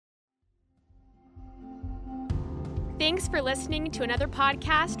Thanks for listening to another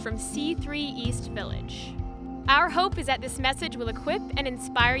podcast from C3 East Village. Our hope is that this message will equip and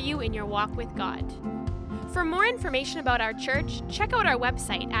inspire you in your walk with God. For more information about our church, check out our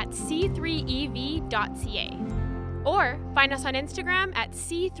website at c3ev.ca or find us on Instagram at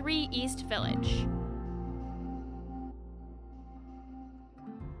C3 East Village.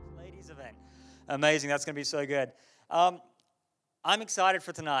 Ladies event. Amazing. That's going to be so good. I'm excited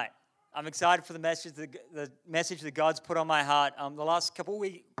for tonight. I'm excited for the message that God's put on my heart. The last couple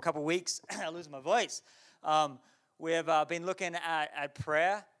weeks, I lose my voice. We've been looking at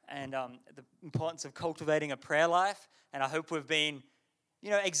prayer and the importance of cultivating a prayer life. And I hope we've been,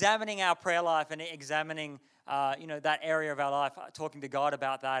 examining our prayer life and examining, that area of our life, talking to God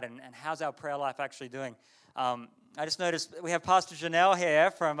about that and how's our prayer life actually doing. I just noticed we have Pastor Janelle here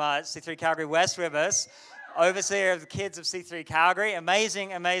from C3 Calgary West with us, overseer of the kids of C3 Calgary.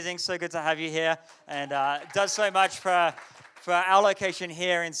 Amazing. So good to have you here. And does so much for our location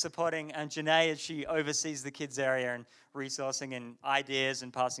here in supporting Janae as she oversees the kids area and resourcing and ideas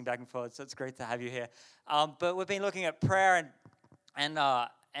and passing back and forth. So it's great to have you here. But we've been looking at prayer and I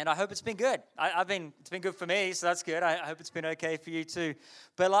hope it's been good. It's been good for me, so that's good. I hope it's been okay for you too.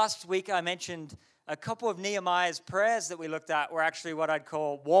 But last week I mentioned a couple of Nehemiah's prayers that we looked at were actually what I'd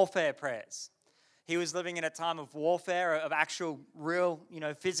call warfare prayers. He was living in a time of warfare, of actual, real,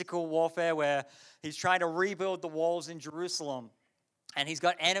 physical warfare where he's trying to rebuild the walls in Jerusalem. And he's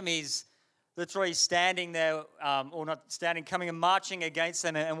got enemies literally standing there, or not standing, coming and marching against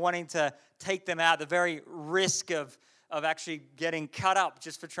them and wanting to take them out. The very risk of actually getting cut up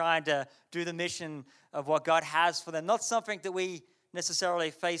just for trying to do the mission of what God has for them. Not something that we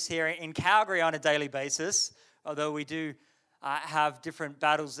necessarily face here in Calgary on a daily basis, although we do have different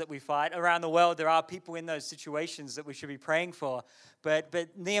battles that we fight. Around the world, there are people in those situations that we should be praying for. But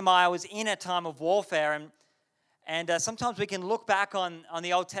Nehemiah was in a time of warfare, and sometimes we can look back on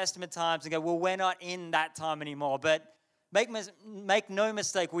the Old Testament times and go, well, we're not in that time anymore. But make no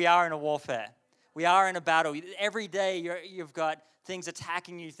mistake, we are in a warfare. We are in a battle. Every day you've got things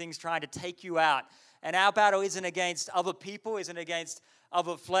attacking you, things trying to take you out. And our battle isn't against other people, isn't against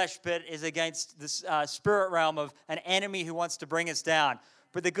other flesh, but is against the spirit realm of an enemy who wants to bring us down.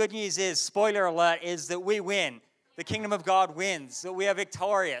 But the good news is, spoiler alert, is that we win. The kingdom of God wins, that we are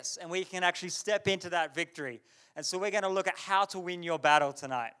victorious, and we can actually step into that victory. And so we're going to look at how to win your battle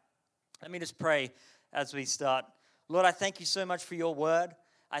tonight. Let me just pray as we start. Lord, I thank you so much for your word.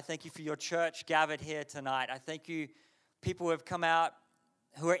 I thank you for your church gathered here tonight. I thank you, people who have come out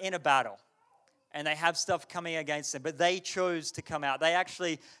who are in a battle. And they have stuff coming against them, but they chose to come out. They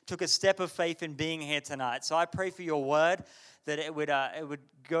actually took a step of faith in being here tonight. So I pray for your word, that it would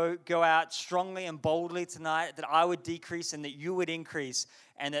go out strongly and boldly tonight, that I would decrease and that you would increase,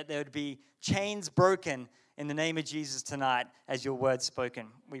 and that there would be chains broken in the name of Jesus tonight as your word spoken.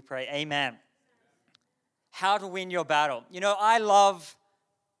 We pray, amen. How to win your battle. I love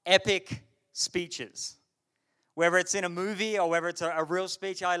epic speeches. Whether it's in a movie or whether it's a real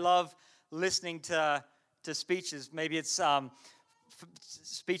speech, I love listening to speeches. Maybe it's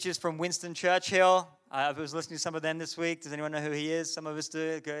speeches from Winston Churchill. I was listening to some of them this week. Does anyone know who he is? Some of us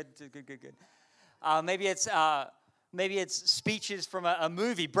do. Good. Maybe it's speeches from a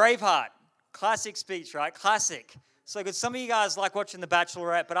movie, Braveheart. Classic speech, right? Classic. So good. Some of you guys like watching The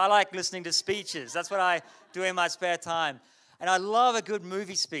Bachelorette, but I like listening to speeches. That's what I do in my spare time. And I love a good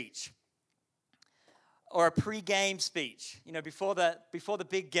movie speech or a pre-game speech. Before the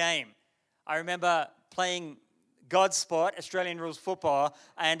big game. I remember playing God's sport, Australian rules football,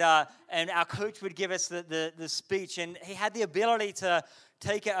 and our coach would give us the speech, and he had the ability to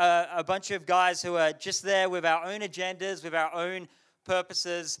take a bunch of guys who are just there with our own agendas, with our own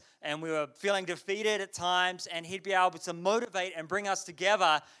purposes, and we were feeling defeated at times, and he'd be able to motivate and bring us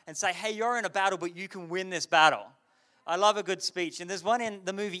together and say, hey, you're in a battle, but you can win this battle. I love a good speech, and there's one in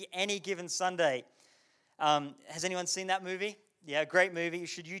the movie Any Given Sunday. Has anyone seen that movie? Yeah, great movie. You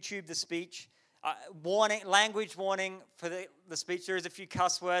should YouTube the speech. Language warning for the speech. There is a few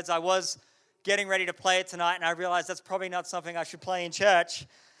cuss words. I was getting ready to play it tonight, and I realized that's probably not something I should play in church.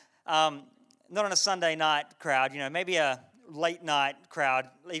 Not on a Sunday night crowd, maybe a late night crowd,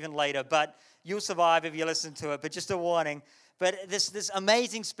 even later. But you'll survive if you listen to it. But just a warning. But this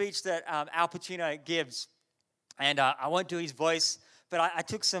amazing speech that Al Pacino gives, and I won't do his voice, but I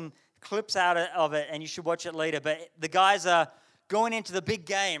took some clips out of it, and you should watch it later. But the guys are going into the big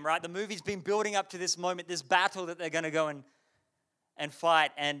game, right? The movie's been building up to this moment, this battle that they're going to go and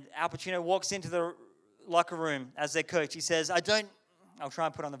fight. And Al Pacino walks into the locker room as their coach. He says, I'll try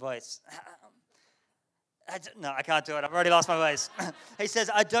and put on the voice. No, I can't do it. I've already lost my voice. He says,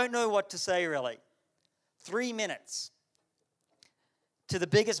 I don't know what to say, really. 3 minutes to the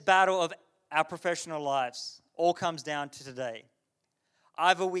biggest battle of our professional lives all comes down to today.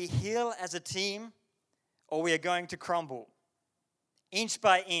 Either we heal as a team or we are going to crumble, inch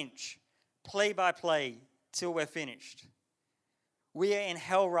by inch, play by play, till we're finished. We are in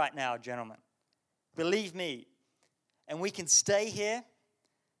hell right now, gentlemen. Believe me. And we can stay here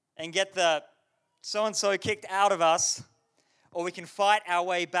and get the so-and-so kicked out of us, or we can fight our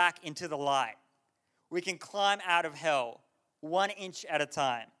way back into the light. We can climb out of hell 1 inch at a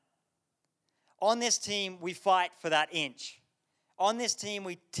time. On this team, we fight for that inch. On this team,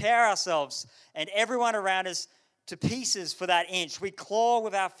 we tear ourselves and everyone around us to pieces for that inch. We claw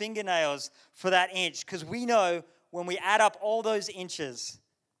with our fingernails for that inch because we know when we add up all those inches,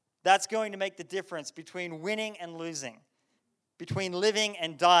 that's going to make the difference between winning and losing, between living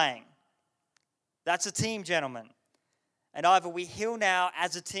and dying. That's a team, gentlemen. And either we heal now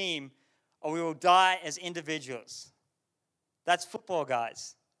as a team or we will die as individuals. That's football,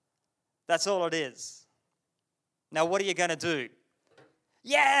 guys. That's all it is. Now, what are you going to do?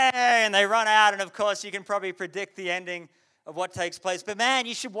 Yeah, and they run out, and of course, you can probably predict the ending of what takes place. But man,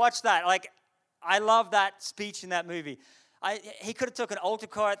 you should watch that. I love that speech in that movie. He could have took an altar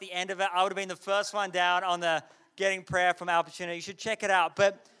call at the end of it. I would have been the first one down on the getting prayer from Al Pacino. You should check it out.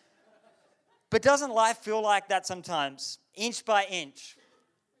 But doesn't life feel like that sometimes, inch by inch,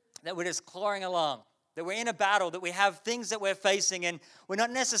 that we're just clawing along, that we're in a battle, that we have things that we're facing, and we're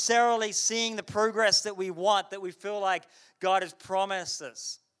not necessarily seeing the progress that we want, that we feel like God has promised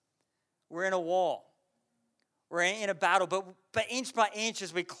us. We're in a war. We're in a battle, but inch by inch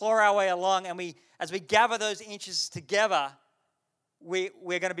as we claw our way along and as we gather those inches together, we're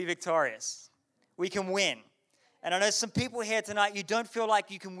going to be victorious. We can win. And I know some people here tonight, you don't feel like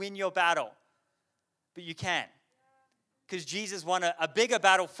you can win your battle, but you can. Because Jesus won a bigger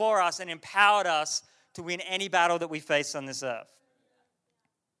battle for us and empowered us to win any battle that we face on this earth.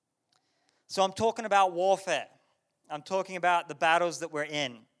 So I'm talking about warfare. I'm talking about the battles that we're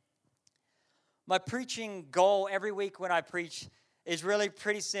in. My preaching goal every week when I preach is really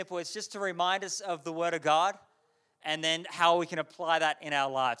pretty simple. It's just to remind us of the Word of God and then how we can apply that in our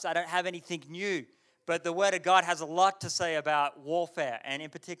lives. I don't have anything new, but the Word of God has a lot to say about warfare, and in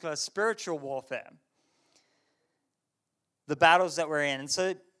particular, spiritual warfare. The battles that we're in. And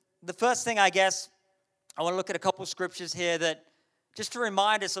so the first thing, I guess, I want to look at a couple of scriptures here that just to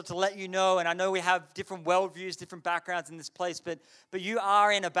remind us or to let you know, and I know we have different worldviews, different backgrounds in this place, but you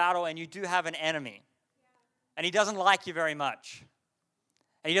are in a battle and you do have an enemy. And he doesn't like you very much.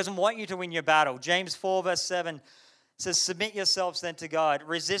 And he doesn't want you to win your battle. James 4 verse 7 says, "Submit yourselves then to God.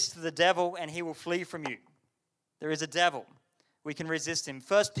 Resist the devil and he will flee from you." There is a devil. We can resist him.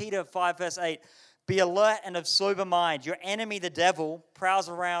 1 Peter 5 verse 8, "Be alert and of sober mind. Your enemy, the devil, prowls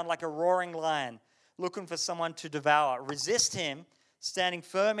around like a roaring lion, looking for someone to devour. Resist him, standing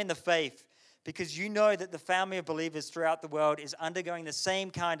firm in the faith, because you know that the family of believers throughout the world is undergoing the same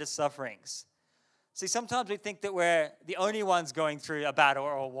kind of sufferings." See, sometimes we think that we're the only ones going through a battle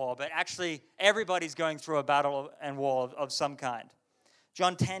or a war, but actually everybody's going through a battle and war of some kind.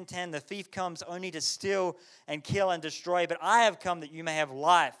 John 10:10, "The thief comes only to steal and kill and destroy, but I have come that you may have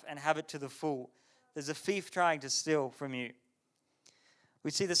life and have it to the full." There's a thief trying to steal from you.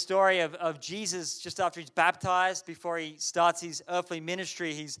 We see the story of Jesus just after he's baptized, before he starts his earthly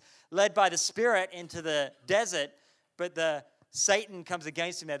ministry. He's led by the Spirit into the desert, but Satan comes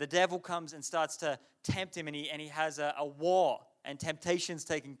against him there. The devil comes and starts to tempt him, and he has a war and temptations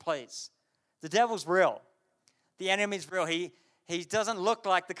taking place. The devil's real. The enemy's real. He doesn't look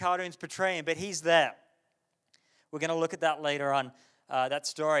like the cartoons portray him, but he's there. We're going to look at that later on, that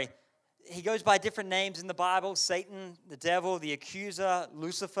story. He goes by different names in the Bible: Satan, the devil, the accuser,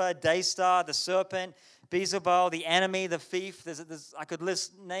 Lucifer, Daystar, the serpent, Beelzebul, the enemy, the thief. I could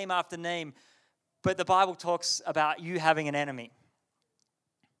list name after name, but the Bible talks about you having an enemy.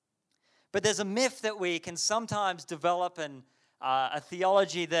 But there's a myth that we can sometimes develop, and a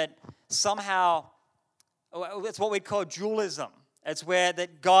theology that somehow, it's what we'd call dualism. It's where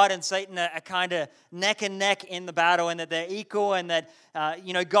that God and Satan are kind of neck and neck in the battle, and that they're equal, and that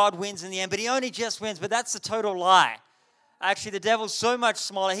God wins in the end, but he only just wins. But that's a total lie. Actually, the devil's so much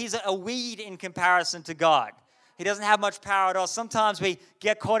smaller. He's a weed in comparison to God. He doesn't have much power at all. Sometimes we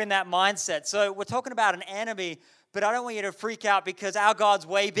get caught in that mindset. So we're talking about an enemy, but I don't want you to freak out, because our God's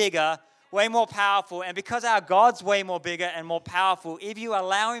way bigger, way more powerful. And because our God's way more bigger and more powerful, if you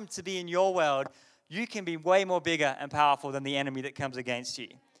allow him to be in your world, you can be way more bigger and powerful than the enemy that comes against you.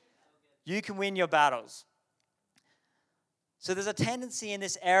 You can win your battles. So there's a tendency in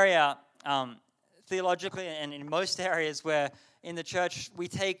this area, theologically and in most areas, where in the church we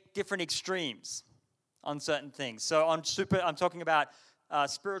take different extremes. on certain things. So I'm talking about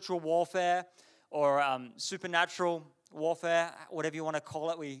spiritual warfare or supernatural warfare, whatever you want to call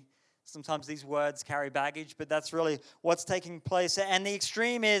it. Sometimes these words carry baggage, but that's really what's taking place. And the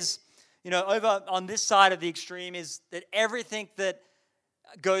extreme is, over on this side of the extreme is that everything that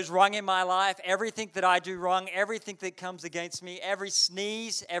goes wrong in my life, everything that I do wrong, everything that comes against me, every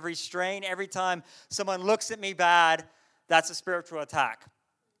sneeze, every strain, every time someone looks at me bad, that's a spiritual attack.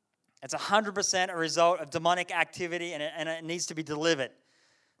 It's 100% a result of demonic activity, and it needs to be delivered.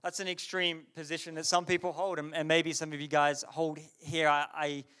 That's an extreme position that some people hold, and maybe some of you guys hold here.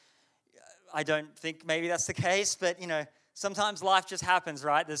 I don't think maybe that's the case, but, sometimes life just happens,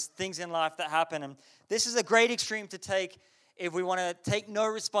 right? There's things in life that happen, and this is a great extreme to take if we want to take no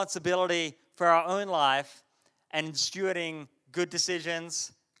responsibility for our own life and stewarding good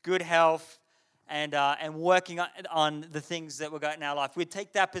decisions, good health, and working on the things that we've got in our life. We'd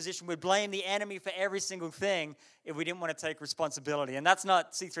take that position. We'd blame the enemy for every single thing if we didn't want to take responsibility. And that's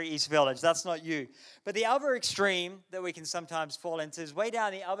not C3 East Village. That's not you. But the other extreme that we can sometimes fall into is way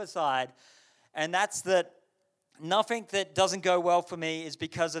down the other side, and that's that nothing that doesn't go well for me is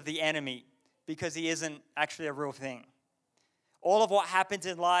because of the enemy, because he isn't actually a real thing. All of what happens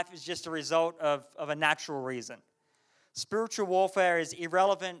in life is just a result of a natural reason. Spiritual warfare is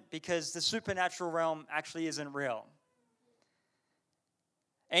irrelevant because the supernatural realm actually isn't real.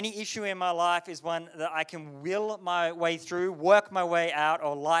 Any issue in my life is one that I can will my way through, work my way out,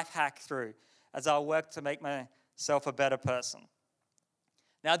 or life hack through as I work to make myself a better person.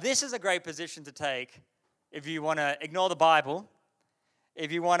 Now, this is a great position to take if you want to ignore the Bible,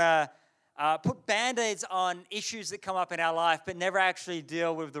 if you want to put Band-Aids on issues that come up in our life, but never actually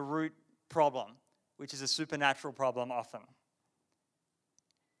deal with the root problem, which is a supernatural problem often.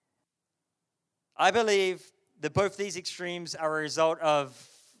 I believe that both these extremes are a result of,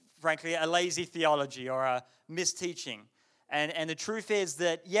 frankly, a lazy theology or a misteaching. And the truth is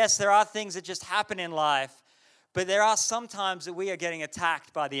that, yes, there are things that just happen in life, but there are some times that we are getting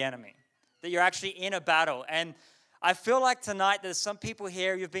attacked by the enemy, that you're actually in a battle. And I feel like tonight there's some people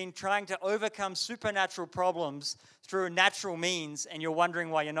here, you've been trying to overcome supernatural problems through natural means, and you're wondering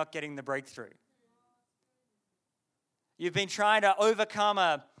why you're not getting the breakthrough. You've been trying to overcome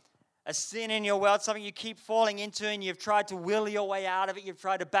a sin in your world, something you keep falling into, and you've tried to will your way out of it. You've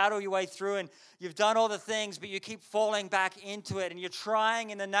tried to battle your way through, and you've done all the things, but you keep falling back into it, and you're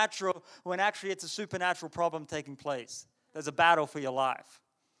trying in the natural when actually it's a supernatural problem taking place. There's a battle for your life.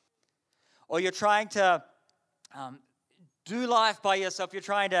 Or you're trying to do life by yourself. You're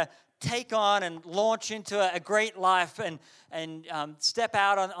trying to take on and launch into a great life and step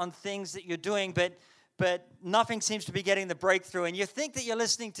out on things that you're doing, but nothing seems to be getting the breakthrough. And you think that you're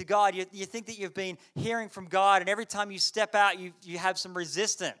listening to God. You think that you've been hearing from God, and every time you step out, you have some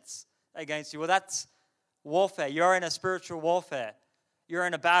resistance against you. Well, that's warfare. You're in a spiritual warfare. You're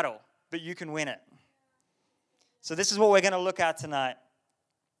in a battle, but you can win it. So this is what we're going to look at tonight,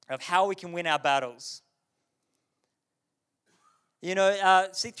 of how we can win our battles.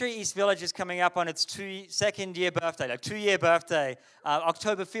 C3 East Village is coming up on its 2-year birthday.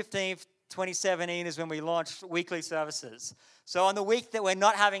 October 15th, 2017 is when we launched weekly services. So on the week that we're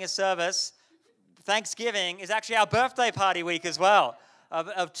not having a service, Thanksgiving is actually our birthday party week as well,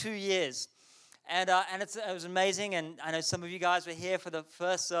 of 2 years. And it was amazing, and I know some of you guys were here for the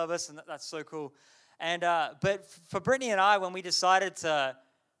first service, and that's so cool. And but for Brittany and I, when we decided to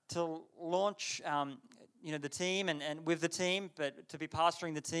launch the team and with the team, but to be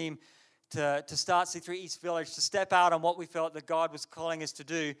pastoring the team, to start C3 East Village, to step out on what we felt that God was calling us to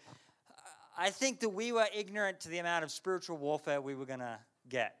do, I think that we were ignorant to the amount of spiritual warfare we were going to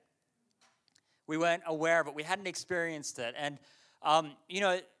get. We weren't aware of it. We hadn't experienced it. And,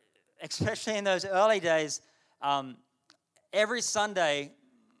 especially in those early days, every Sunday,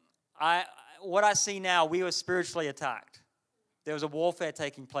 what I see now, we were spiritually attacked. There was a warfare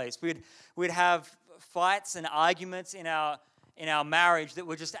taking place. We'd have fights and arguments in our marriage that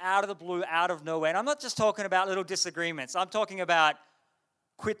were just out of the blue, out of nowhere. And I'm not just talking about little disagreements. I'm talking about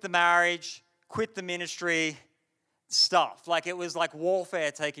quit the marriage, quit the ministry stuff. Like it was like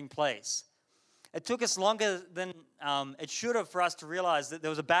warfare taking place. It took us longer than it should have for us to realize that there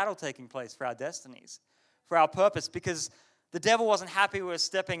was a battle taking place for our destinies, for our purpose, because the devil wasn't happy with us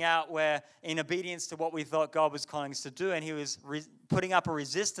stepping out where in obedience to what we thought God was calling us to do, and he was putting up a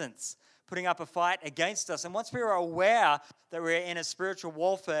resistance, putting up a fight against us. And once we were aware that we were in a spiritual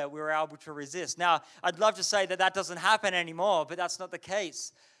warfare, we were able to resist. Now, I'd love to say that doesn't happen anymore, but that's not the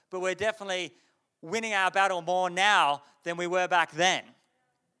case. But we're definitely winning our battle more now than we were back then.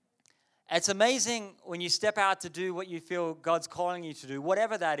 It's amazing when you step out to do what you feel God's calling you to do,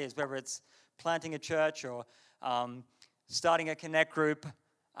 whatever that is, whether it's planting a church or starting a connect group,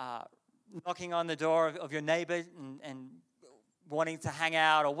 knocking on the door of your neighbor and wanting to hang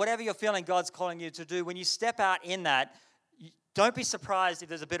out, or whatever you're feeling God's calling you to do. When you step out in that, don't be surprised if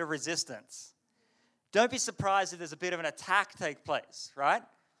there's a bit of resistance. Don't be surprised if there's a bit of an attack take place, right?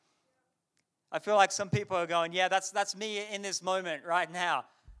 I feel like some people are going, yeah, that's me in this moment right now.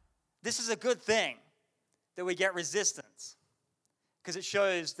 This is a good thing that we get resistance, because it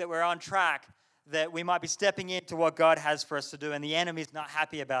shows that we're on track, that we might be stepping into what God has for us to do, and the enemy's not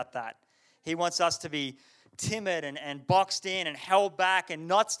happy about that. He wants us to be timid and boxed in and held back and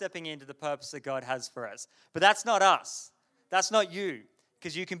not stepping into the purpose that God has for us. But that's not us. That's not you,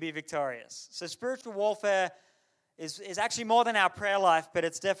 because you can be victorious. So spiritual warfare is actually more than our prayer life, but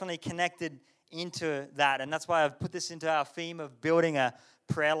it's definitely connected into that. And that's why I've put this into our theme of building a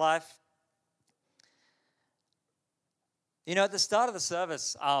prayer life. You know, at the start of the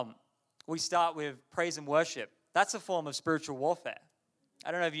service, we start with praise and worship. That's a form of spiritual warfare.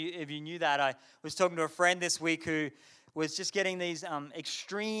 I don't know if you knew that. I was talking to a friend this week who was just getting these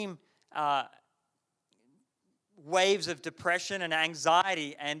extreme waves of depression and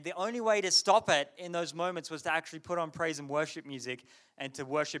anxiety, and the only way to stop it in those moments was to actually put on praise and worship music and to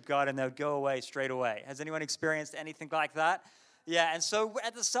worship God, and they would go away straight away. Has anyone experienced anything like that? Yeah, and so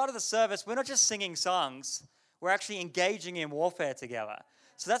at the start of the service, we're not just singing songs, we're actually engaging in warfare together.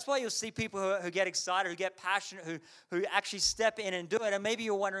 So that's why you'll see people who get excited, who get passionate, who actually step in and do it. And maybe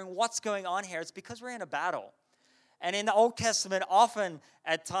you're wondering what's going on here. It's because we're in a battle. And in the Old Testament, often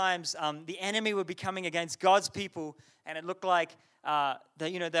at times, the enemy would be coming against God's people, and it looked like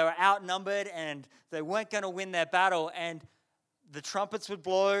they were outnumbered and they weren't going to win their battle. And the trumpets would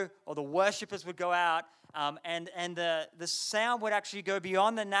blow, or the worshipers would go out, and the sound would actually go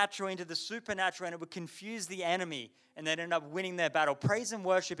beyond the natural into the supernatural, and it would confuse the enemy, and they'd end up winning their battle. Praise and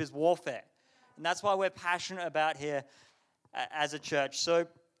worship is warfare, and that's why we're passionate about here as a church. So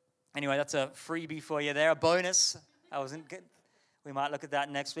anyway, that's a freebie for you there, a bonus. I wasn't good. We might look at that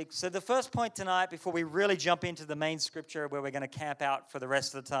next week. So the first point tonight, before we really jump into the main scripture where we're going to camp out for the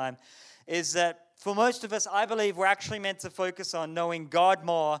rest of the time, is that for most of us, I believe we're actually meant to focus on knowing God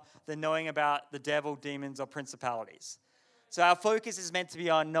more than knowing about the devil, demons, or principalities. So our focus is meant to be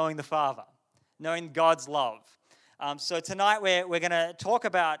on knowing the Father, knowing God's love. So tonight we're going to talk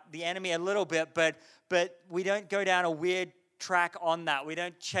about the enemy a little bit, but we don't go down a weird track on that. We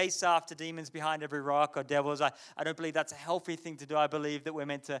don't chase after demons behind every rock or devils. I don't believe that's a healthy thing to do. I believe that we're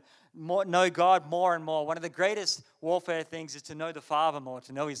meant to know God more and more. One of the greatest warfare things is to know the Father more,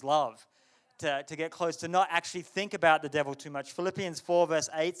 to know His love, to get close, to not actually think about the devil too much. Philippians 4 verse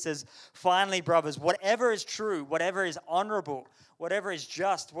 8 says, "Finally, brothers, whatever is true, whatever is honorable, whatever is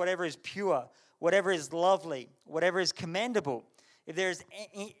just, whatever is pure, whatever is lovely, whatever is commendable, if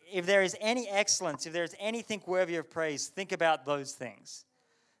there is any excellence, if there is anything worthy of praise, think about those things."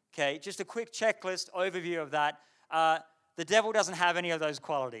 Okay, just a quick checklist overview of that. The devil doesn't have any of those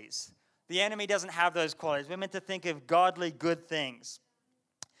qualities. The enemy doesn't have those qualities. We're meant to think of godly, good things.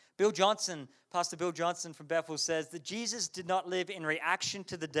 Pastor Bill Johnson from Bethel says that Jesus did not live in reaction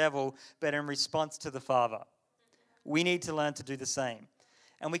to the devil, but in response to the Father. We need to learn to do the same.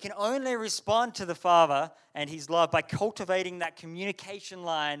 And we can only respond to the Father and His love by cultivating that communication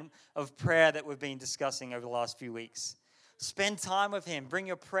line of prayer that we've been discussing over the last few weeks. Spend time with Him. Bring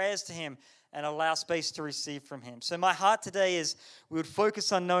your prayers to Him and allow space to receive from Him. So my heart today is we would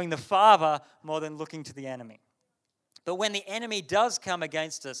focus on knowing the Father more than looking to the enemy. But when the enemy does come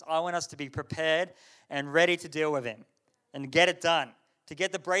against us, I want us to be prepared and ready to deal with him and get it done, to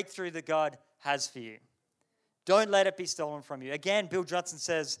get the breakthrough that God has for you. Don't let it be stolen from you. Again, Bill Johnson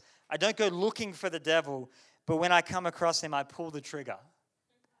says, I don't go looking for the devil, but when I come across him, I pull the trigger.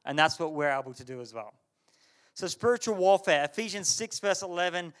 And that's what we're able to do as well. So spiritual warfare, Ephesians 6, verse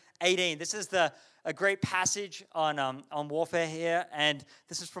 11, 18. This is a great passage on warfare here. And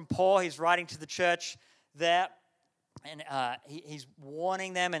this is from Paul. He's writing to the church there. And he's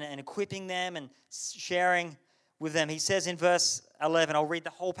warning them and equipping them and sharing with them. He says in verse 11, I'll read the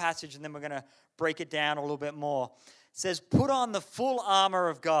whole passage and then we're going to break it down a little bit more. It says, put on the full armor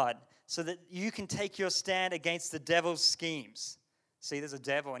of God so that you can take your stand against the devil's schemes. See, there's a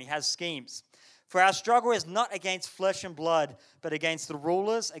devil and he has schemes. For our struggle is not against flesh and blood, but against the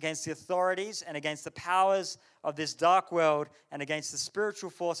rulers, against the authorities, and against the powers of this dark world, and against the spiritual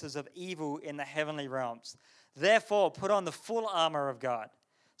forces of evil in the heavenly realms. Therefore, put on the full armor of God,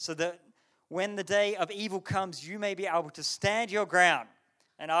 so that when the day of evil comes, you may be able to stand your ground.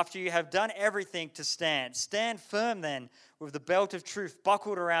 And after you have done everything to stand, stand firm then with the belt of truth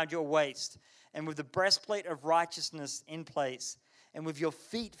buckled around your waist, and with the breastplate of righteousness in place, and with your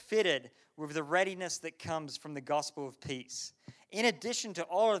feet fitted with the readiness that comes from the gospel of peace. In addition to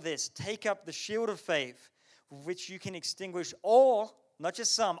all of this, take up the shield of faith, with which you can extinguish all, not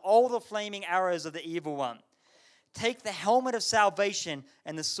just some, all the flaming arrows of the evil one. Take the helmet of salvation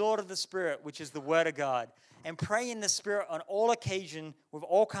and the sword of the Spirit, which is the word of God, and pray in the Spirit on all occasion with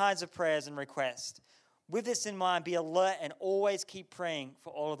all kinds of prayers and requests. With this in mind, be alert and always keep praying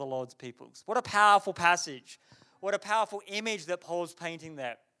for all of the Lord's peoples. What a powerful passage. What a powerful image that Paul's painting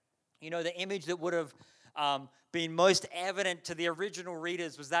there. You know, the image that would have been most evident to the original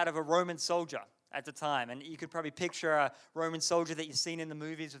readers was that of a Roman soldier at the time. And you could probably picture a Roman soldier that you've seen in the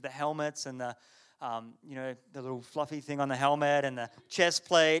movies with the helmets and the little fluffy thing on the helmet and the chest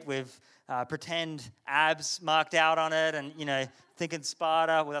plate with pretend abs marked out on it, and, thinking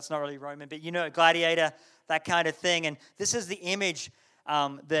Sparta. Well, that's not really Roman, but, gladiator, that kind of thing. And this is the image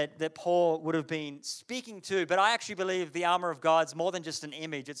that Paul would have been speaking to. But I actually believe the armor of God's more than just an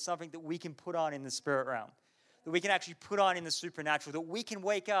image. It's something that we can put on in the spirit realm, that we can actually put on in the supernatural, that we can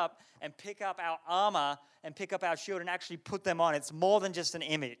wake up and pick up our armor and pick up our shield and actually put them on. It's more than just an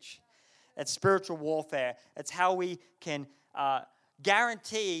image. It's spiritual warfare. It's how we can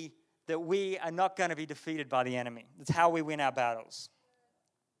guarantee that we are not going to be defeated by the enemy. It's how we win our battles.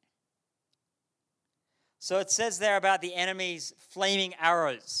 So it says there about the enemy's flaming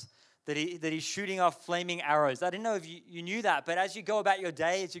arrows, that he's shooting off flaming arrows. I didn't know if you knew that, but as you go about your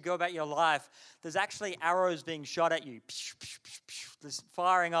day, as you go about your life, there's actually arrows being shot at you, just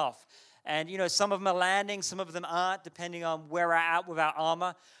firing off. And, some of them are landing, some of them aren't, depending on where we're at with our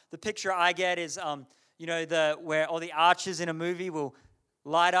armor. The picture I get is, where all the archers in a movie will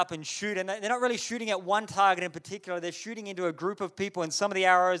light up and shoot. And they're not really shooting at one target in particular. They're shooting into a group of people. And some of the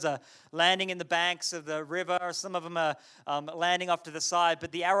arrows are landing in the banks of the river. Or some of them are landing off to the side.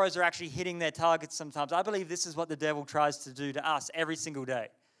 But the arrows are actually hitting their targets sometimes. I believe this is what the devil tries to do to us every single day.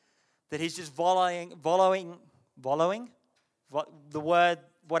 That he's just volleying, the word,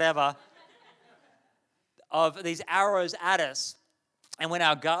 whatever, of these arrows at us. And when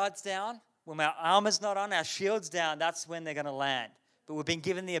our guard's down, when our armor's not on, our shield's down, that's when they're going to land. But we've been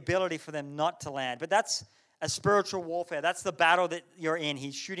given the ability for them not to land. But that's a spiritual warfare. That's the battle that you're in.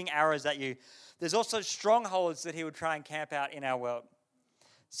 He's shooting arrows at you. There's also strongholds that he would try and camp out in our world.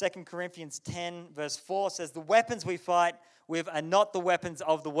 2 Corinthians 10 verse 4 says, the weapons we fight with are not the weapons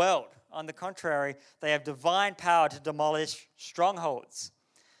of the world. On the contrary, they have divine power to demolish strongholds.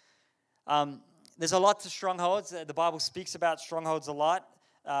 There's a lot to strongholds. The Bible speaks about strongholds a lot.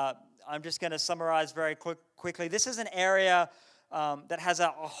 I'm just going to summarize very quickly. This is an area that has a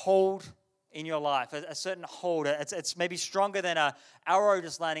hold in your life, a certain hold. It's maybe stronger than an arrow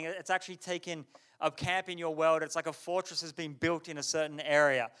just landing. It's actually taken up camp in your world. It's like a fortress has been built in a certain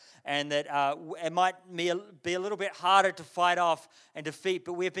area, and that it might be a little bit harder to fight off and defeat,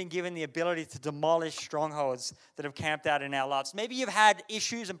 but we've been given the ability to demolish strongholds that have camped out in our lives. Maybe you've had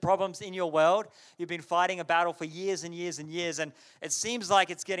issues and problems in your world. You've been fighting a battle for years and years and years, and it seems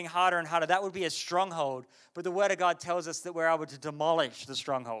like it's getting harder and harder. That would be a stronghold, but the Word of God tells us that we're able to demolish the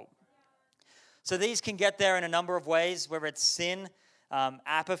stronghold. So these can get there in a number of ways, whether it's sin,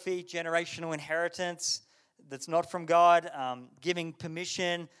 apathy, generational inheritance that's not from God, giving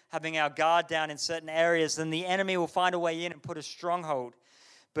permission, having our guard down in certain areas, then the enemy will find a way in and put a stronghold.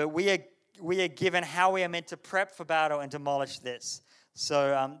 But we are given how we are meant to prep for battle and demolish this.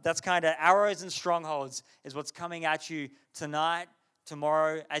 So that's kind of arrows and strongholds is what's coming at you tonight,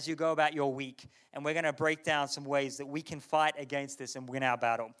 tomorrow, as you go about your week. And we're going to break down some ways that we can fight against this and win our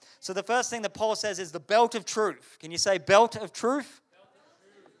battle. So the first thing that Paul says is the belt of truth. Can you say belt of truth?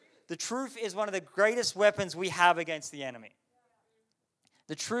 The truth is one of the greatest weapons we have against the enemy.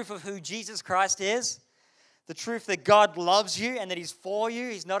 The truth of who Jesus Christ is. The truth that God loves you and that He's for you.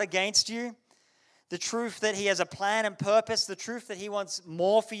 He's not against you. The truth that He has a plan and purpose. The truth that He wants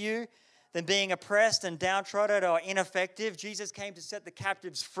more for you than being oppressed and downtrodden or ineffective. Jesus came to set the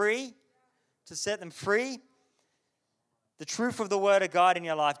captives free, to set them free. The truth of the Word of God in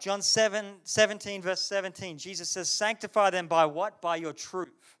your life. John 17, verse 17, Jesus says, sanctify them by what? By your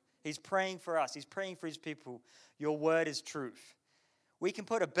truth. He's praying for us. He's praying for His people. Your word is truth. We can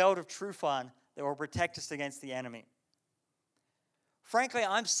put a belt of truth on that will protect us against the enemy. Frankly,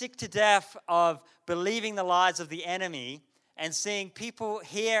 I'm sick to death of believing the lies of the enemy and seeing people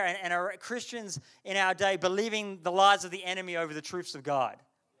here and are Christians in our day believing the lies of the enemy over the truths of God.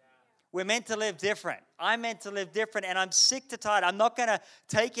 We're meant to live different. I'm meant to live different, and I'm sick to tired. I'm not going to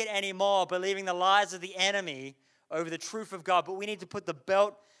take it anymore believing the lies of the enemy over the truth of God, but we need to put the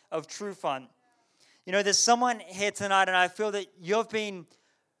belt of truth on. You know, there's someone here tonight, and I feel that you've been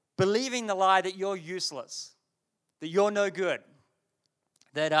believing the lie that you're useless, that you're no good,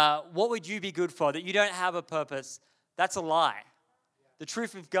 that what would you be good for, that you don't have a purpose. That's a lie. The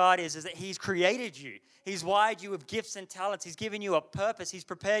truth of God is that He's created you. He's wired you with gifts and talents. He's given you a purpose. He's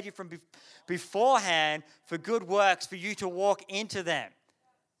prepared you from beforehand for good works, for you to walk into them.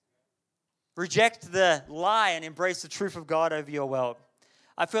 Reject the lie and embrace the truth of God over your world.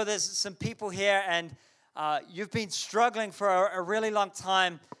 I feel there's some people here, and you've been struggling for a really long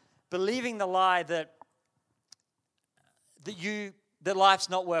time, believing the lie that life's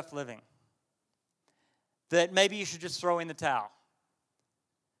not worth living, that maybe you should just throw in the towel,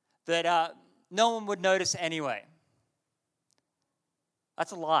 that no one would notice anyway.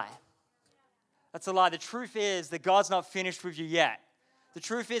 That's a lie. That's a lie. The truth is that God's not finished with you yet. The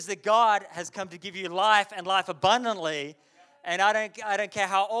truth is that God has come to give you life and life abundantly. And I don't care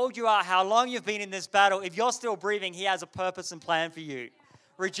how old you are, how long you've been in this battle. If you're still breathing, He has a purpose and plan for you.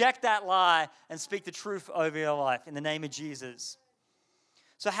 Reject that lie and speak the truth over your life in the name of Jesus.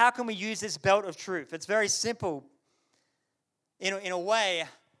 So how can we use this belt of truth? It's very simple in a way,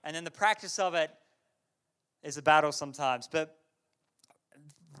 and then the practice of it is a battle sometimes. But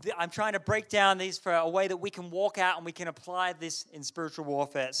I'm trying to break down these for a way that we can walk out and we can apply this in spiritual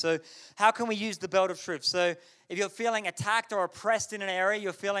warfare. So how can we use the belt of truth? So if you're feeling attacked or oppressed in an area,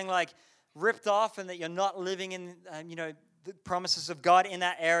 you're feeling like ripped off and that you're not living in the promises of God in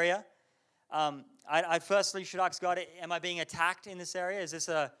that area, I firstly should ask God, am I being attacked in this area? Is this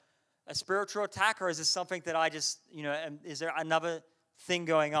a spiritual attack, or is this something that I just, is there another thing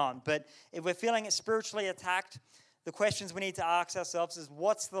going on? But if we're feeling spiritually attacked, the questions we need to ask ourselves is,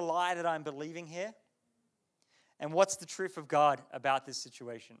 what's the lie that I'm believing here? And what's the truth of God about this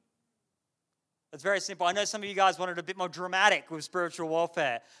situation? It's very simple. I know some of you guys wanted a bit more dramatic with spiritual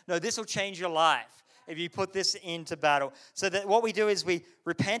warfare. No, this will change your life if you put this into battle. So that what we do is we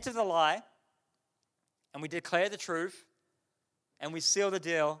repent of the lie, and we declare the truth, and we seal the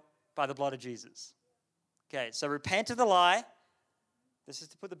deal by the blood of Jesus. Okay, so repent of the lie. This is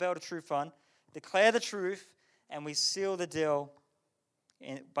to put the belt of truth on. Declare the truth, and we seal the deal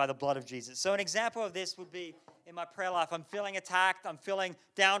by the blood of Jesus. So an example of this would be in my prayer life. I'm feeling attacked. I'm feeling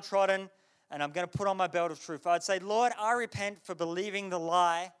downtrodden, and I'm going to put on my belt of truth. I'd say, Lord, I repent for believing the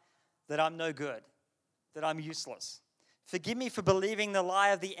lie that I'm no good, that I'm useless. Forgive me for believing the lie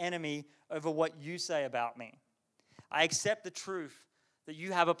of the enemy over what you say about me. I accept the truth that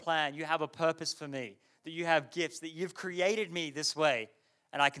you have a plan, you have a purpose for me, that you have gifts, that you've created me this way,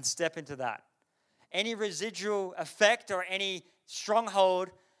 and I can step into that. Any residual effect or any stronghold,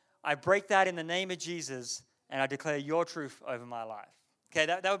 I break that in the name of Jesus, and I declare your truth over my life. Okay,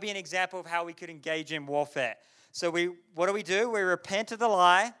 that would be an example of how we could engage in warfare. So what do? We repent of the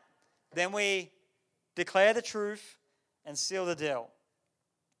lie, then we declare the truth, and seal the deal.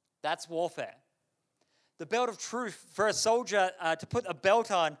 That's warfare. The belt of truth, for a soldier to put a belt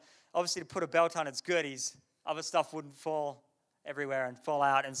on, obviously to put a belt on, it's good. Other stuff wouldn't fall everywhere and fall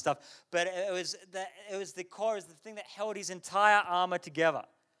out and stuff. But it was the core, it was the thing that held his entire armor together.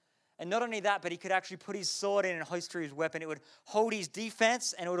 And not only that, but he could actually put his sword in and holster his weapon. It would hold his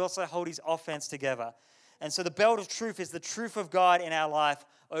defense, and it would also hold his offense together. And so the belt of truth is the truth of God in our life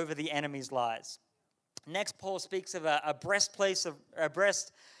over the enemy's lies. Next, Paul speaks of a breastplate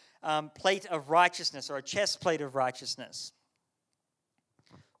of righteousness, or a chest plate of righteousness.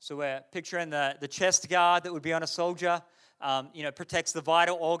 So we're picturing the chest guard that would be on a soldier. Protects the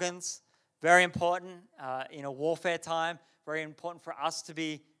vital organs. Very important in a warfare time. Very important for us to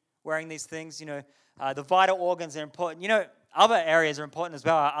be wearing these things. The vital organs are important. Other areas are important as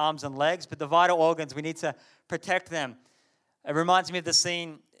well, our arms and legs, but the vital organs, we need to protect them. It reminds me of the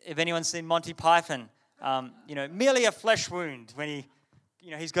scene, if anyone's seen Monty Python, merely a flesh wound when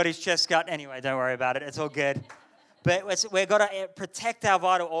he's got his chest cut. Anyway, don't worry about it. It's all good. But we've got to protect our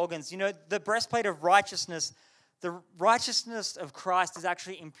vital organs. The breastplate of righteousness, the righteousness of Christ is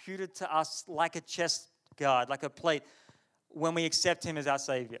actually imputed to us like a chest guard, like a plate, when we accept Him as our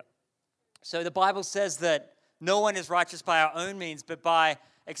Savior. So the Bible says that no one is righteous by our own means, but by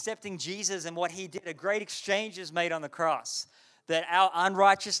accepting Jesus and what He did. A great exchange is made on the cross, that our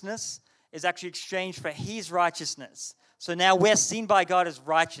unrighteousness is actually exchanged for His righteousness. So now we're seen by God as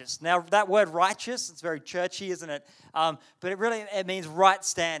righteous. Now that word righteous, it's very churchy, isn't it? But it means right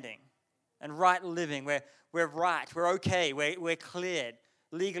standing and right living. We're right, we're okay, we're cleared.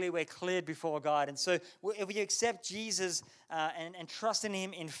 legally we're cleared before God. And so if we accept Jesus and trust in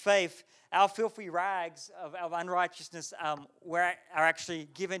him in faith, our filthy rags of unrighteousness are actually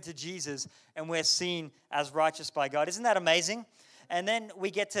given to Jesus, and we're seen as righteous by God. Isn't that amazing? And then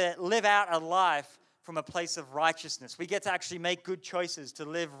we get to live out a life from a place of righteousness. We get to actually make good choices to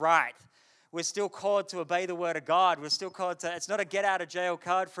live right. We're still called to obey the word of God. We're still called to, it's not a get out of jail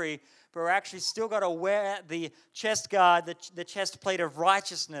card free, but we're actually still got to wear the chest guard, the chest plate of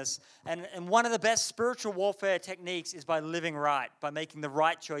righteousness. And one of the best spiritual warfare techniques is by living right, by making the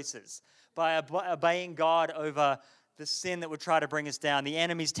right choices, by obeying God over the sin that would try to bring us down, the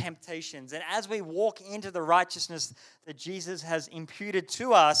enemy's temptations. And as we walk into the righteousness that Jesus has imputed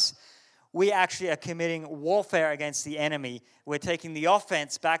to us, we actually are committing warfare against the enemy. We're taking the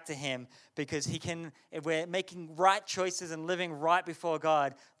offense back to him because if we're making right choices and living right before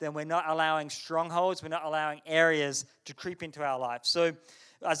God, then we're not allowing strongholds, we're not allowing areas to creep into our life. So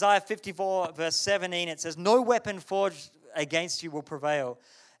Isaiah 54 verse 17, it says, "No weapon forged against you will prevail,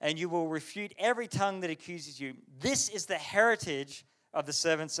 and you will refute every tongue that accuses you. This is the heritage of the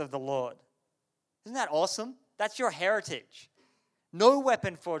servants of the Lord." Isn't that awesome? That's your heritage. No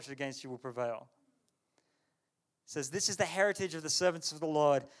weapon forged against you will prevail. It says, "This is the heritage of the servants of the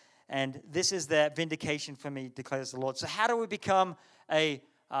Lord, and this is the vindication for me, declares the Lord." So how do we become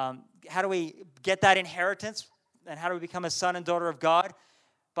how do we get that inheritance? And how do we become a son and daughter of God?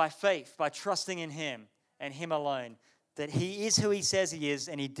 By faith, by trusting in him and him alone. That he is who he says he is,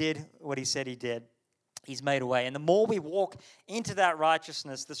 and he did what he said he did. He's made a way. And the more we walk into that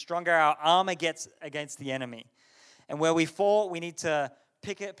righteousness, the stronger our armor gets against the enemy. And where we fall, we need to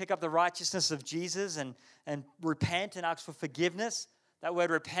pick up the righteousness of Jesus and repent and ask for forgiveness. That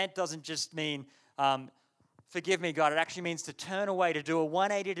word repent doesn't just mean, forgive me, God. It actually means to turn away, to do a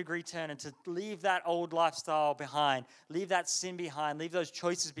 180-degree turn and to leave that old lifestyle behind, leave that sin behind, leave those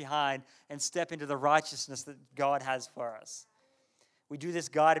choices behind, and step into the righteousness that God has for us. We do this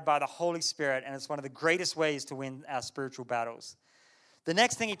guided by the Holy Spirit, and it's one of the greatest ways to win our spiritual battles. The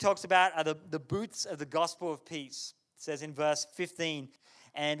next thing he talks about are the boots of the gospel of peace. It says in verse 15,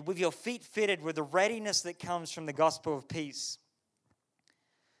 "And with your feet fitted with the readiness that comes from the gospel of peace."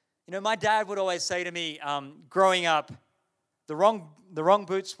 You know, my dad would always say to me, growing up, the wrong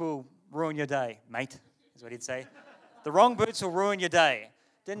boots will ruin your day, mate, is what he'd say. The wrong boots will ruin your day.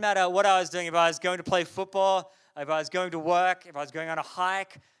 Didn't matter what I was doing, if I was going to play football, if I was going to work, if I was going on a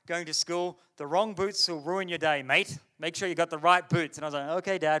hike, going to school, the wrong boots will ruin your day, mate. Make sure you got the right boots. And I was like,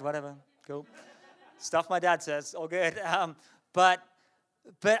 okay, Dad, whatever, cool. Stuff my dad says, all good. But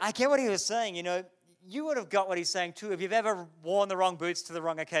I get what he was saying, you know. You would have got what he's saying too if you've ever worn the wrong boots to the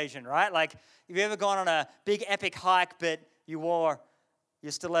wrong occasion, right? Like, if you've ever gone on a big epic hike, but you wore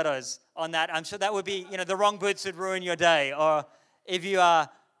your stilettos on that, I'm sure that would be, you know, the wrong boots would ruin your day. Or if you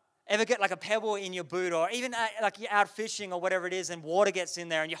ever get like a pebble in your boot, or even like you're out fishing or whatever it is and water gets in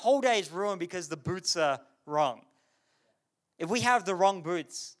there and your whole day is ruined because the boots are wrong. If we have the wrong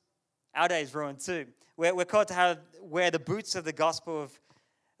boots, our day is ruined too. We're called to wear the boots of the gospel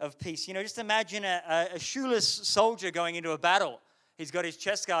of peace. You know, just imagine a shoeless soldier going into a battle. He's got his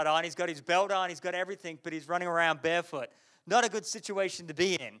chest guard on, he's got his belt on, he's got everything, but he's running around barefoot. Not a good situation to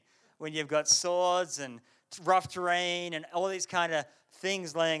be in when you've got swords and rough terrain and all these kind of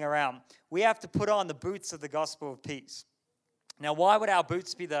things laying around. We have to put on the boots of the gospel of peace. Now, why would our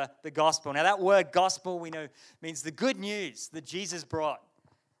boots be the gospel? Now, that word gospel, we know, means the good news that Jesus brought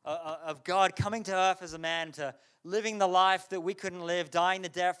of God coming to earth as a man, to living the life that we couldn't live, dying the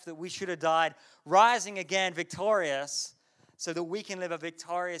death that we should have died, rising again victorious so that we can live a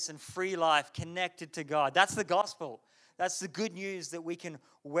victorious and free life connected to God. That's the gospel. That's the good news that we can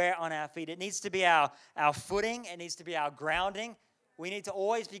wear on our feet. It needs to be our footing. It needs to be our grounding. We need to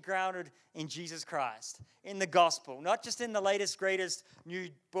always be grounded in Jesus Christ, in the gospel, not just in the latest, greatest new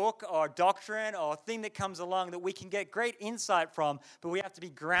book or doctrine or thing that comes along that we can get great insight from, but we have to be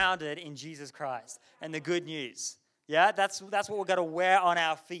grounded in Jesus Christ and the good news. Yeah, that's what we've got to wear on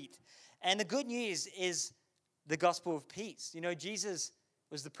our feet. And the good news is the gospel of peace. You know, Jesus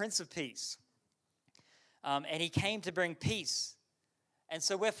was the Prince of Peace, and he came to bring peace. And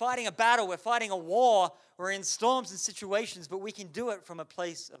so we're fighting a battle, we're fighting a war, we're in storms and situations, but we can do it from a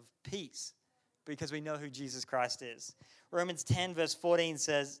place of peace because we know who Jesus Christ is. Romans 10 verse 14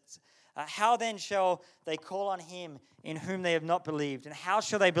 says, "How then shall they call on him in whom they have not believed? And how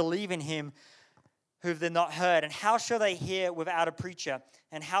shall they believe in him who they've not heard? And how shall they hear without a preacher?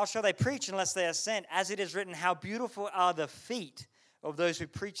 And how shall they preach unless they are sent? As it is written, how beautiful are the feet of those who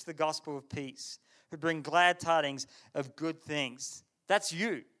preach the gospel of peace, who bring glad tidings of good things." That's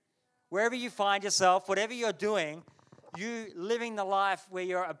you. Wherever you find yourself, whatever you're doing, you living the life where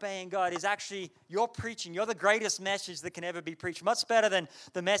you're obeying God is actually, you're preaching. You're the greatest message that can ever be preached. Much better than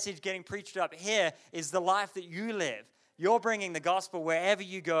the message getting preached up here is the life that you live. You're bringing the gospel wherever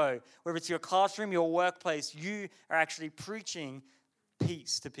you go, whether it's your classroom, your workplace. You are actually preaching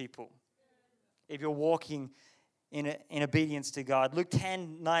peace to people if you're walking in obedience to God. Luke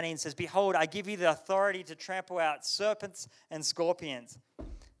 10:19 says, "Behold, I give you the authority to trample out serpents and scorpions.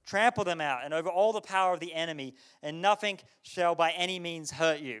 Trample them out and over all the power of the enemy, and nothing shall by any means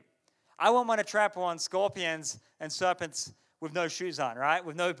hurt you." I wouldn't want to trample on scorpions and serpents with no shoes on, right?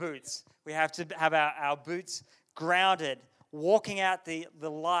 With no boots. We have to have our boots grounded, walking out the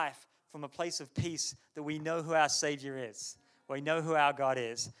life from a place of peace that we know who our Savior is. We know who our God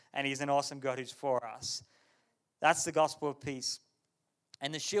is, and He's an awesome God who's for us. That's the gospel of peace.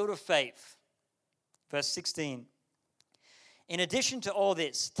 And the shield of faith, verse 16. "In addition to all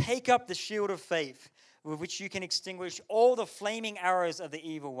this, take up the shield of faith, with which you can extinguish all the flaming arrows of the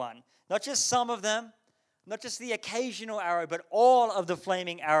evil one." Not just some of them, not just the occasional arrow, but all of the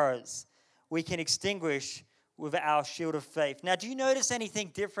flaming arrows we can extinguish with our shield of faith. Now, do you notice anything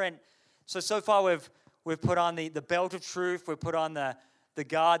different? So far we've put on the belt of truth, we've put on the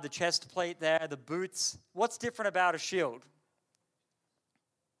guard, the chest plate there, the boots. What's different about a shield?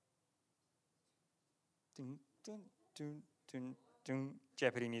 Dun, dun, dun. Dun, dun.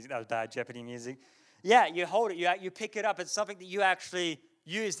 Jeopardy music. That was bad Jeopardy music. Yeah, you hold it, you pick it up. It's something that you actually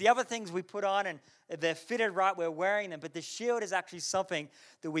use. The other things we put on and they're fitted right, we're wearing them. But the shield is actually something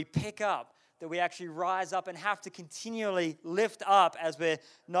that we pick up, that we actually rise up and have to continually lift up as we're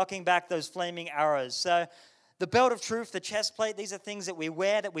knocking back those flaming arrows. So the belt of truth, the chest plate, these are things that we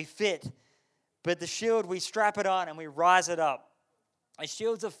wear, that we fit. But the shield, we strap it on and we rise it up. A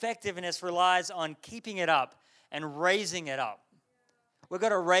shield's effectiveness relies on keeping it up and raising it up. We've got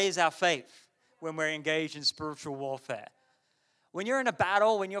to raise our faith when we're engaged in spiritual warfare. When you're in a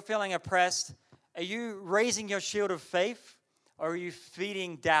battle, when you're feeling oppressed, are you raising your shield of faith, or are you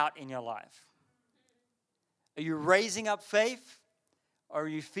feeding doubt in your life? Are you raising up faith, or are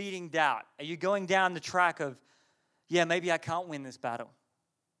you feeding doubt? Are you going down the track of, yeah, maybe I can't win this battle.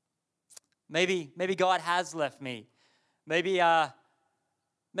 Maybe God has left me. Maybe I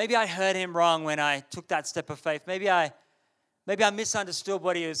heard Him wrong when I took that step of faith. Maybe I misunderstood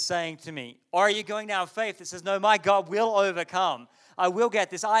what He was saying to me. Or are you going down faith that says, no, my God will overcome. I will get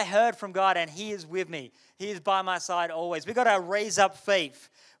this. I heard from God and He is with me. He is by my side always. We've got to raise up faith.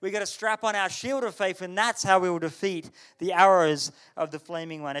 We've got to strap on our shield of faith, and that's how we will defeat the arrows of the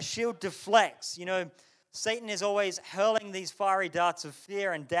flaming one. A shield deflects. You know, Satan is always hurling these fiery darts of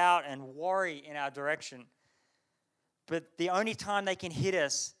fear and doubt and worry in our direction. But the only time they can hit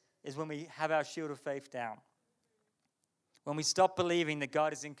us is when we have our shield of faith down. When we stop believing that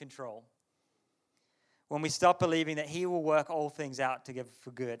God is in control. When we stop believing that He will work all things out together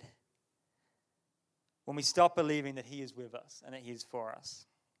for good. When we stop believing that He is with us and that He is for us.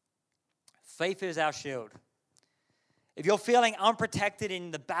 Faith is our shield. If you're feeling unprotected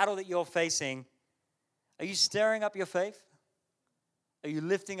in the battle that you're facing, are you stirring up your faith? Are you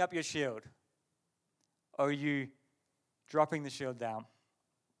lifting up your shield? Or are you dropping the shield down?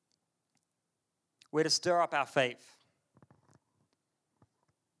 We're to stir up our faith.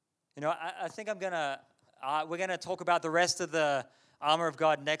 You know, I think we're going to talk about the rest of the armor of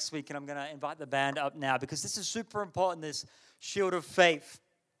God next week, and I'm going to invite the band up now because this is super important, this shield of faith.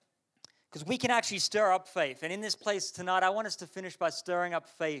 Because we can actually stir up faith. And in this place tonight, I want us to finish by stirring up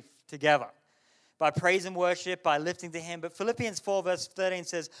faith together. By praise and worship, by lifting to Him. But Philippians 4 verse 13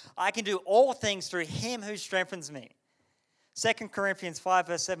 says, I can do all things through Him who strengthens me. 2 Corinthians 5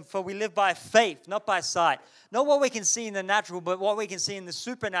 verse 7, for we live by faith, not by sight. Not what we can see in the natural, but what we can see in the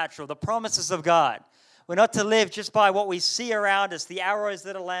supernatural, the promises of God. We're not to live just by what we see around us, the arrows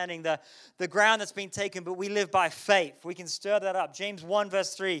that are landing, the ground that's been taken, but we live by faith. We can stir that up. James 1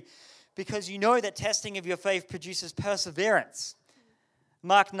 verse 3, because you know that testing of your faith produces perseverance.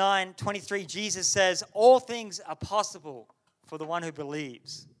 Mark 9:23, Jesus says, all things are possible for the one who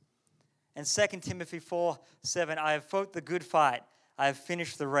believes. And 2 Timothy 4:7, I have fought the good fight, I have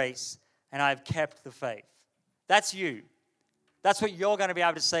finished the race, and I have kept the faith. That's you. That's what you're going to be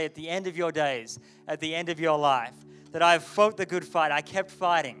able to say at the end of your days, at the end of your life. That I have fought the good fight, I kept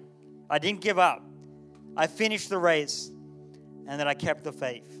fighting. I didn't give up. I finished the race, and that I kept the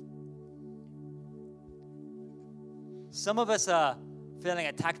faith. Some of us are feeling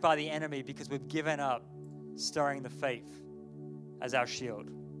attacked by the enemy because we've given up stirring the faith as our shield.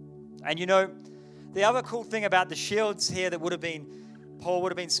 And you know, the other cool thing about the shields here that Paul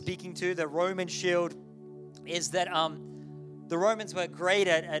would have been speaking to, the Roman shield, is that The Romans were great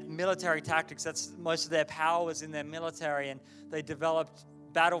at military tactics. That's most of their power was in their military, and they developed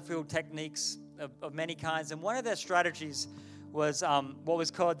battlefield techniques of many kinds. And one of their strategies was what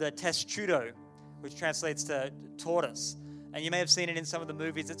was called the testudo, which translates to tortoise. And you may have seen it in some of the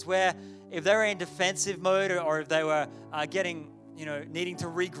movies. It's where if they were in defensive mode or if they were needing to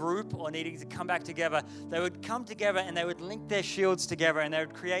regroup or needing to come back together, they would come together and they would link their shields together, and they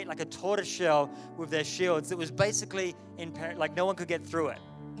would create like a tortoise shell with their shields that was basically like no one could get through it.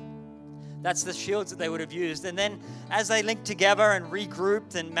 That's the shields that they would have used. And then as they linked together and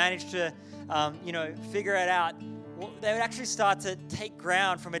regrouped and managed to figure it out, they would actually start to take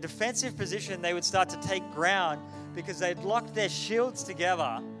ground. From a defensive position, they would start to take ground because they'd locked their shields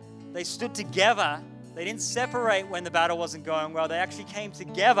together. They stood together. They didn't separate when the battle wasn't going well. They actually came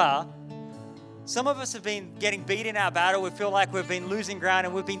together. Some of us have been getting beat in our battle. We feel like we've been losing ground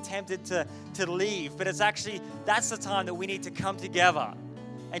and we've been tempted to leave. But that's the time that we need to come together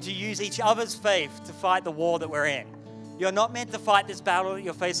and to use each other's faith to fight the war that we're in. You're not meant to fight this battle that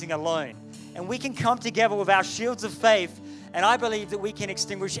you're facing alone. And we can come together with our shields of faith, and I believe that we can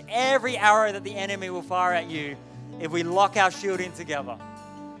extinguish every arrow that the enemy will fire at you if we lock our shield in together,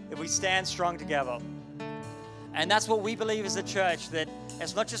 if we stand strong together. And that's what we believe as a church, that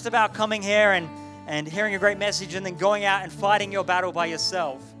it's not just about coming here and hearing a great message and then going out and fighting your battle by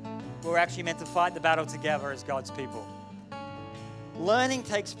yourself. We're actually meant to fight the battle together as God's people. Learning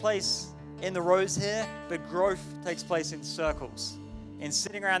takes place in the rows here, but growth takes place in circles, in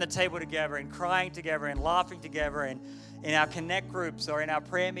sitting around the table together, and crying together, and laughing together, and in our connect groups or in our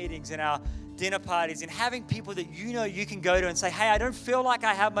prayer meetings, in our dinner parties, and having people that you can go to and say, hey, I don't feel like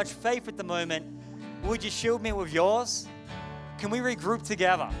I have much faith at the moment. Would you shield me with yours? Can we regroup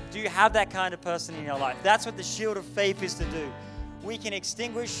together? Do you have that kind of person in your life? That's what the shield of faith is to do. We can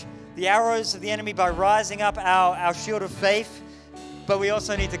extinguish the arrows of the enemy by rising up our shield of faith, but we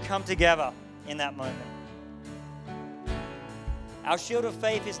also need to come together in that moment. Our shield of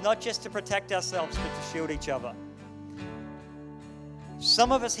faith is not just to protect ourselves, but to shield each other.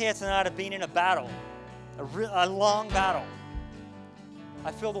 Some of us here tonight have been in a battle, a long battle.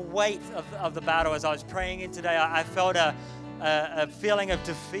 I feel the weight of the battle as I was praying in today. I felt a feeling of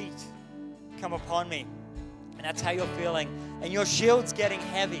defeat come upon me. And that's how you're feeling. And your shield's getting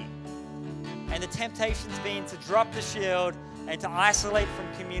heavy. And the temptation's been to drop the shield and to isolate from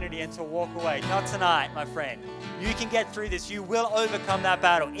community and to walk away. Not tonight, my friend. You can get through this. You will overcome that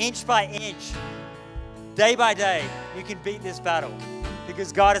battle. Inch by inch, day by day, you can beat this battle.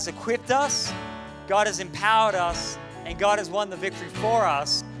 Because God has equipped us, God has empowered us, and God has won the victory for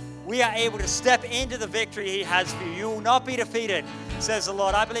us. We are able to step into the victory He has for you. You will not be defeated, says the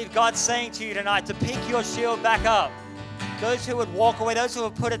Lord. I believe God's saying to you tonight to pick your shield back up. Those who would walk away, those who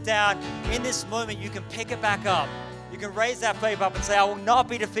would put it down, in this moment you can pick it back up. You can raise that faith up and say, I will not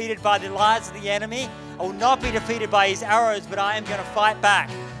be defeated by the lies of the enemy. I will not be defeated by his arrows, but I am going to fight back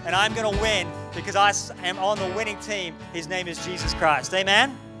and I'm going to win because I am on the winning team. His name is Jesus Christ.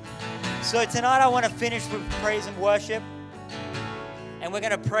 Amen? So tonight I want to finish with praise and worship. And we're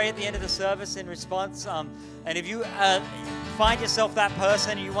going to pray at the end of the service in response. And if you find yourself that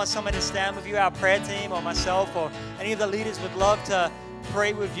person, you want someone to stand with you, our prayer team or myself or any of the leaders would love to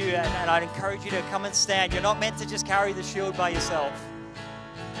pray with you. And I'd encourage you to come and stand. You're not meant to just carry the shield by yourself.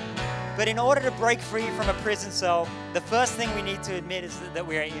 But in order to break free from a prison cell, the first thing we need to admit is that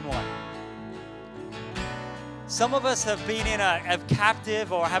we are in one. Some of us have been in a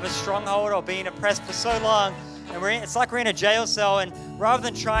captive or have a stronghold or been oppressed for so long, and it's like we're in a jail cell, and rather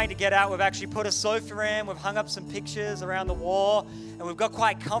than trying to get out, we've actually put a sofa in, we've hung up some pictures around the wall, and we've got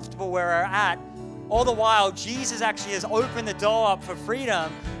quite comfortable where we're at. All the while, Jesus actually has opened the door up for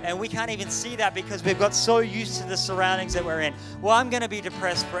freedom, and we can't even see that because we've got so used to the surroundings that we're in. Well, I'm going to be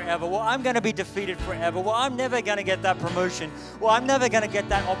depressed forever. Well, I'm going to be defeated forever. Well, I'm never going to get that promotion. Well, I'm never going to get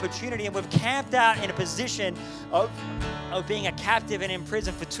that opportunity. And we've camped out in a position of being a captive and in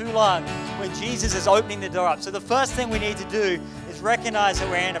prison for too long when Jesus is opening the door up. So the first thing we need to do is recognize that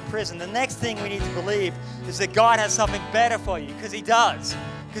we're in a prison. The next thing we need to believe is that God has something better for you, because He does.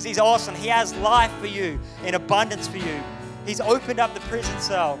 Because He's awesome. He has life for you, in abundance for you. He's opened up the prison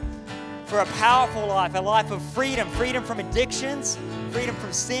cell for a powerful life, a life of freedom. Freedom from addictions, freedom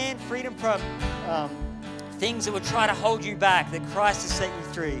from sin, freedom from things that would try to hold you back, that Christ has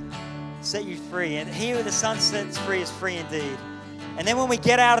set you free. And he who the Son sets free is free indeed. And then when we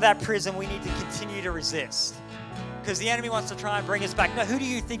get out of that prison, we need to continue to resist. Because the enemy wants to try and bring us back. No, who do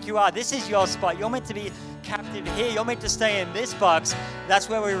you think you are? This is your spot. You're meant to be captive here. You're meant to stay in this box. That's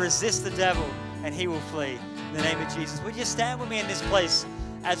where we resist the devil, and he will flee. In the name of Jesus. Would you stand with me in this place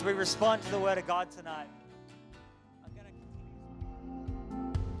as we respond to the word of God tonight? I'm going to continue.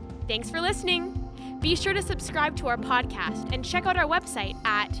 Thanks for listening. Be sure to subscribe to our podcast and check out our website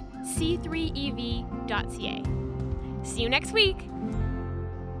at c3ev.ca. See you next week.